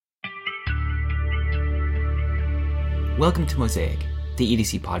Welcome to Mosaic, the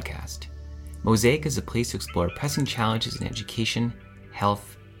EDC podcast. Mosaic is a place to explore pressing challenges in education,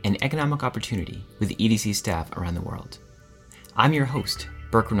 health, and economic opportunity with EDC staff around the world. I'm your host,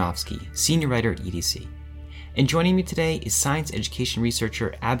 Burk Ranofsky, senior writer at EDC. And joining me today is science education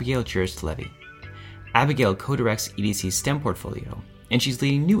researcher Abigail Jurist-Levy. Abigail co-directs EDC's STEM portfolio, and she's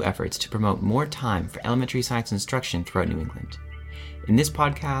leading new efforts to promote more time for elementary science instruction throughout New England. In this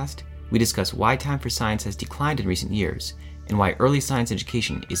podcast, we discuss why time for science has declined in recent years and why early science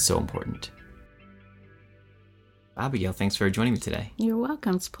education is so important. Abigail, thanks for joining me today. You're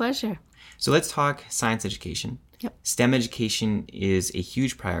welcome. It's a pleasure. So let's talk science education. Yep. STEM education is a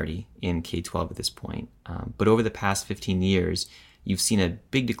huge priority in K-12 at this point, but over the past 15 years, you've seen a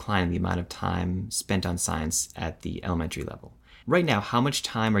big decline in the amount of time spent on science at the elementary level. Right now, how much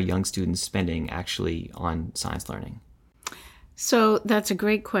time are young students spending actually on science learning? So that's a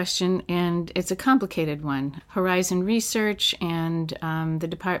great question, and it's a complicated one. Horizon Research and the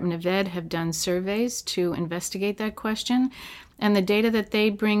Department of Ed have done surveys to investigate that question, and the data that they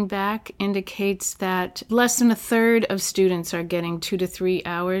bring back indicates that less than a third of students are getting 2 to 3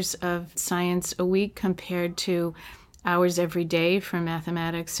 hours of science a week compared to hours every day for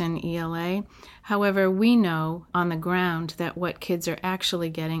mathematics and ELA. However, we know on the ground that what kids are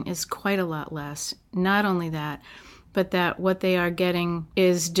actually getting is quite a lot less. Not only that, but that what they are getting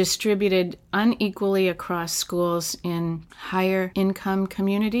is distributed unequally across schools in higher income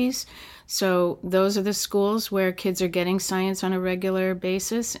communities. So those are the schools where kids are getting science on a regular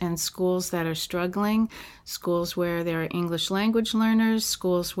basis, and schools that are struggling, schools where there are English language learners,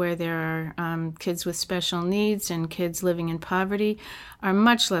 schools where there are kids with special needs and kids living in poverty are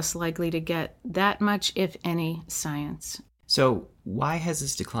much less likely to get that much, if any, science. So why has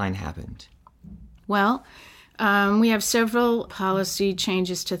this decline happened? Well, we have several policy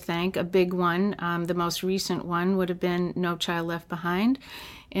changes to thank. A big one, the most recent one, would have been No Child Left Behind,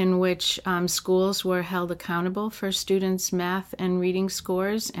 in which schools were held accountable for students' math and reading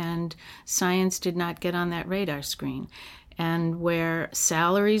scores, and science did not get on that radar screen. And where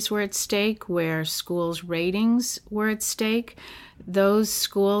salaries were at stake, where schools' ratings were at stake, those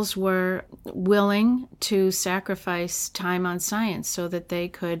schools were willing to sacrifice time on science so that they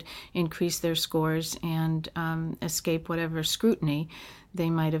could increase their scores and escape whatever scrutiny they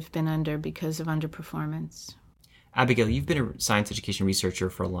might have been under because of underperformance. Abigail, you've been a science education researcher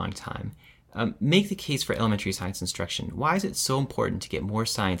for a long time. Make the case for elementary science instruction. Why is it so important to get more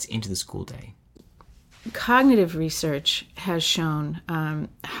science into the school day? Cognitive research has shown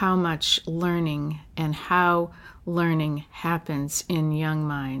how much learning and how learning happens in young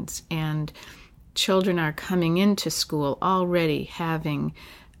minds. And children are coming into school already having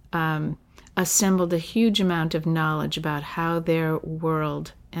assembled a huge amount of knowledge about how their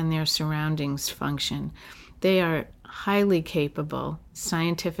world and their surroundings function. They are highly capable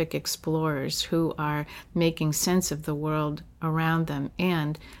scientific explorers who are making sense of the world around them,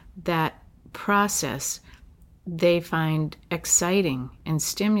 and that process they find exciting and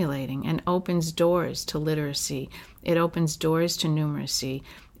stimulating and opens doors to literacy. It opens doors to numeracy.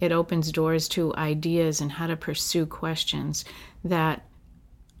 It opens doors to ideas and how to pursue questions that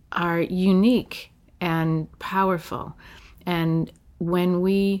are unique and powerful. And when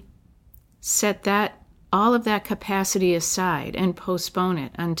we set all of that capacity aside and postpone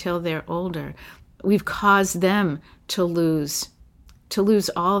it until they're older, we've caused them to lose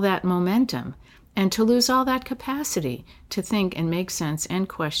all that momentum and to lose all that capacity to think and make sense and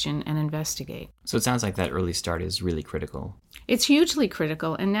question and investigate. So it sounds like that early start is really critical. It's hugely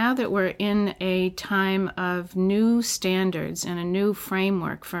critical. And now that we're in a time of new standards and a new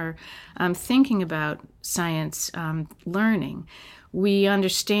framework for thinking about science learning, we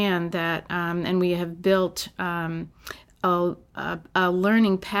understand that, and we have built a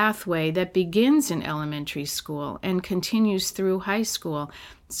learning pathway that begins in elementary school and continues through high school.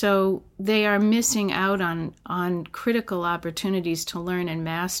 So they are missing out on critical opportunities to learn and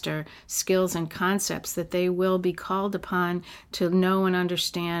master skills and concepts that they will be called upon to know and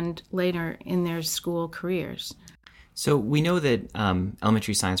understand later in their school careers. So we know that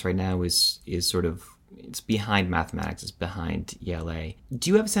elementary science right now is sort of, it's behind mathematics, it's behind ELA. Do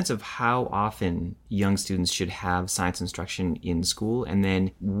you have a sense of how often young students should have science instruction in school, and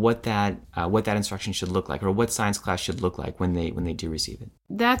then what that instruction should look like, or what science class should look like when they do receive it?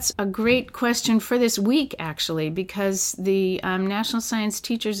 That's a great question for this week, actually, because the National Science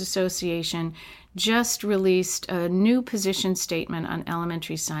Teachers Association just released a new position statement on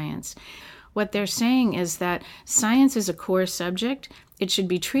elementary science. What they're saying is that science is a core subject. It should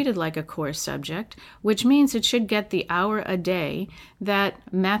be treated like a core subject, which means it should get the hour a day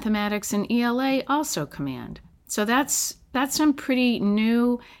that mathematics and ELA also command. So that's some pretty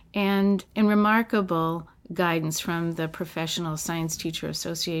new and remarkable guidance from the Professional Science Teacher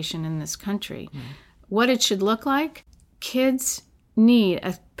Association in this country. What it should look like, kids need,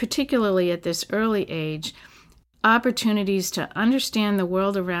 particularly at this early age, opportunities to understand the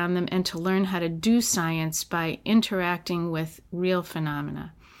world around them and to learn how to do science by interacting with real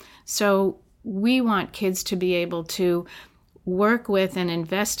phenomena. So we want kids to be able to work with and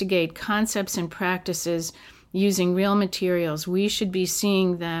investigate concepts and practices using real materials. We should be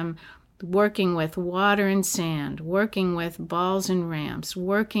seeing them working with water and sand, working with balls and ramps,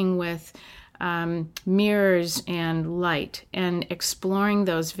 working with mirrors and light, and exploring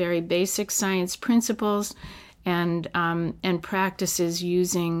those very basic science principles and practices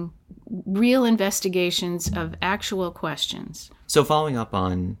using real investigations of actual questions. So following up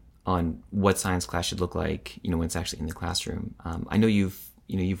on what science class should look like, when it's actually in the classroom, I know you've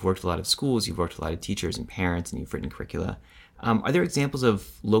worked with a lot of schools, you've worked with a lot of teachers and parents, and you've written curricula. Are there examples of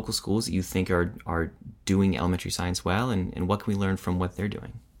local schools that you think are doing elementary science well, and what can we learn from what they're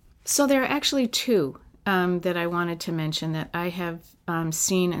doing? So there are actually two that I wanted to mention that I have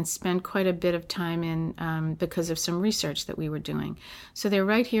seen and spent quite a bit of time in because of some research that we were doing. So they're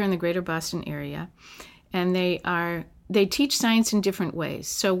right here in the greater Boston area, and they teach science in different ways.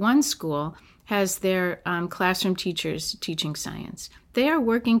 So one school has their classroom teachers teaching science. They are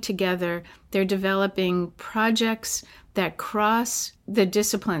working together. They're developing projects that cross the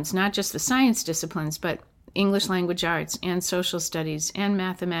disciplines, not just the science disciplines, but English language arts and social studies and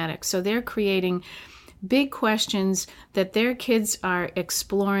mathematics. So they're creating big questions that their kids are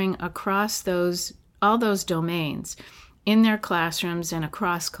exploring across all those domains in their classrooms and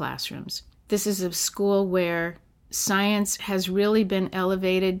across classrooms. This is a school where science has really been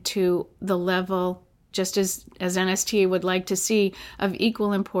elevated to the level, just as NSTA would like to see, of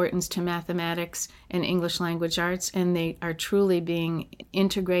equal importance to mathematics and English language arts, and they are truly being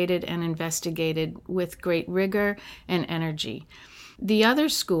integrated and investigated with great rigor and energy. The other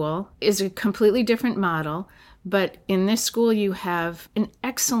school is a completely different model, but in this school you have an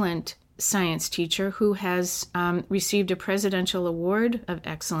excellent science teacher who has received a Presidential Award of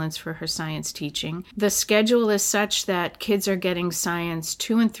Excellence for her science teaching. The schedule is such that kids are getting science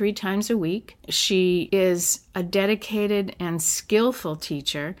 2 and 3 times a week. She is a dedicated and skillful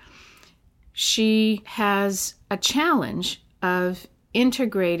teacher. She has a challenge of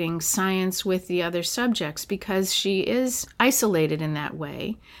integrating science with the other subjects because she is isolated in that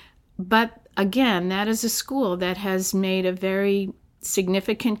way. But again, that is a school that has made a very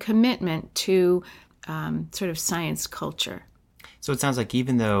significant commitment to sort of science culture. So it sounds like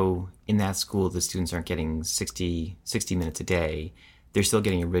even though in that school the students aren't getting 60 minutes a day, they're still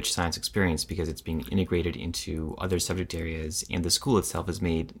getting a rich science experience because it's being integrated into other subject areas, and the school itself has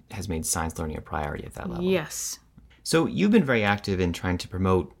made science learning a priority at that level. Yes. So you've been very active in trying to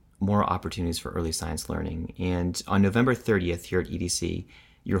promote more opportunities for early science learning, and on November 30th here at EDC,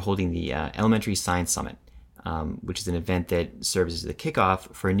 you're holding the Elementary Science Summit, which is an event that serves as the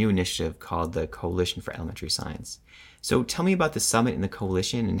kickoff for a new initiative called the Coalition for Elementary Science. So tell me about the summit and the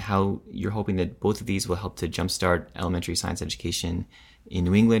coalition and how you're hoping that both of these will help to jumpstart elementary science education in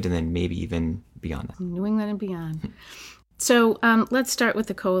New England and then maybe even beyond that. New England and beyond. So let's start with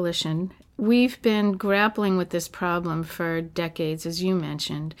the coalition. We've been grappling with this problem for decades, as you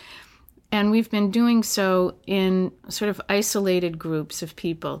mentioned, and we've been doing so in sort of isolated groups of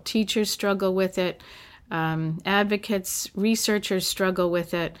people. Teachers struggle with it. Advocates, researchers struggle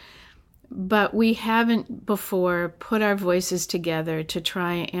with it, but we haven't before put our voices together to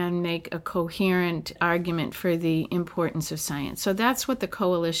try and make a coherent argument for the importance of science. So that's what the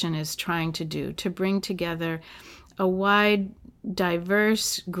coalition is trying to do, to bring together a wide,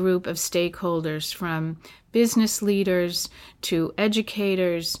 diverse group of stakeholders, from business leaders to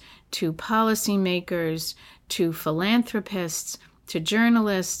educators to policymakers to philanthropists to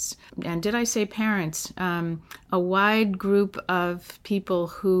journalists, and did I say parents? A wide group of people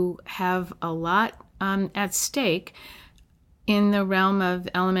who have a lot at stake in the realm of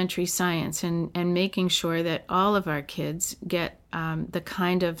elementary science and making sure that all of our kids get the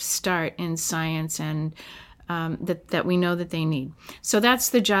kind of start in science and that we know that they need. So that's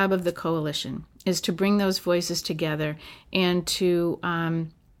the job of the coalition, is to bring those voices together and to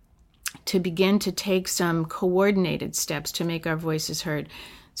begin to take some coordinated steps to make our voices heard.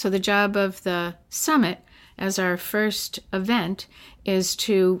 So the job of the summit as our first event is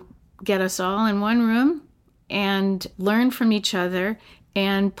to get us all in one room and learn from each other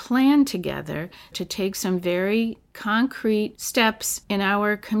and plan together to take some very concrete steps in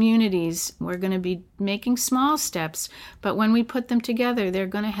our communities. We're going to be making small steps, but when we put them together, they're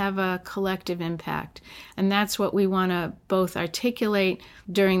going to have a collective impact. And that's what we want to both articulate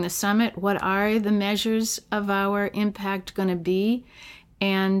during the summit. What are the measures of our impact going to be?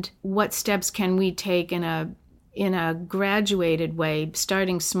 And what steps can we take in a graduated way,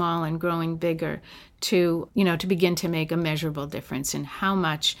 starting small and growing bigger, to begin to make a measurable difference in how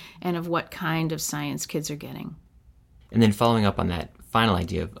much and of what kind of science kids are getting. And then following up on that final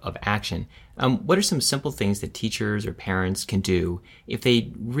idea of action, what are some simple things that teachers or parents can do if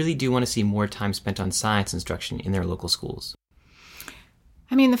they really do want to see more time spent on science instruction in their local schools?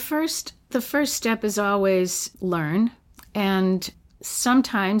 I mean, the first step is always learn. And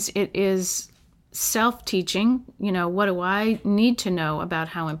sometimes it is self-teaching. What do I need to know about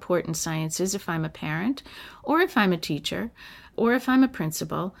how important science is if I'm a parent or if I'm a teacher or if I'm a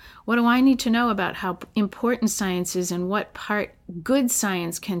principal? What do I need to know about how important science is and what part good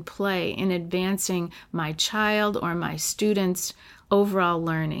science can play in advancing my child or my students' overall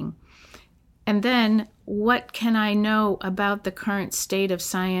learning? And then what can I know about the current state of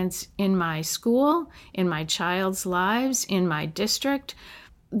science in my school, in my child's lives, in my district?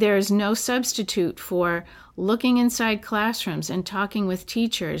 There is no substitute for looking inside classrooms and talking with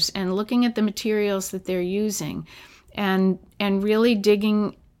teachers and looking at the materials that they're using and really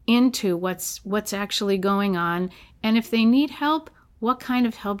digging into what's actually going on. And if they need help, what kind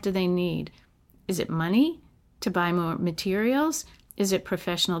of help do they need? Is it money to buy more materials? Is it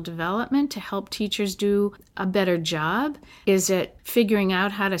professional development to help teachers do a better job? Is it figuring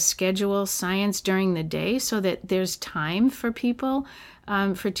out how to schedule science during the day so that there's time for people,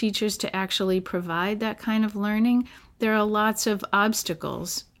 for teachers to actually provide that kind of learning? There are lots of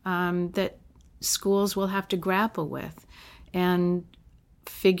obstacles that schools will have to grapple with. And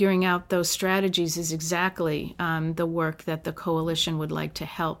figuring out those strategies is exactly the work that the coalition would like to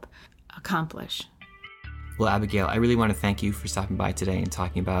help accomplish. Well, Abigail, I really want to thank you for stopping by today and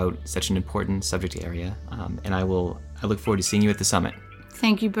talking about such an important subject area. And I look forward to seeing you at the summit.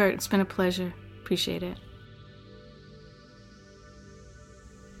 Thank you, Bert. It's been a pleasure. Appreciate it.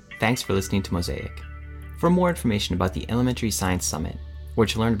 Thanks for listening to Mosaic. For more information about the Elementary Science Summit, or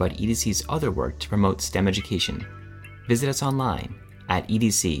to learn about EDC's other work to promote STEM education, visit us online at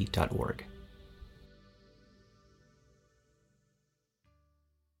edc.org.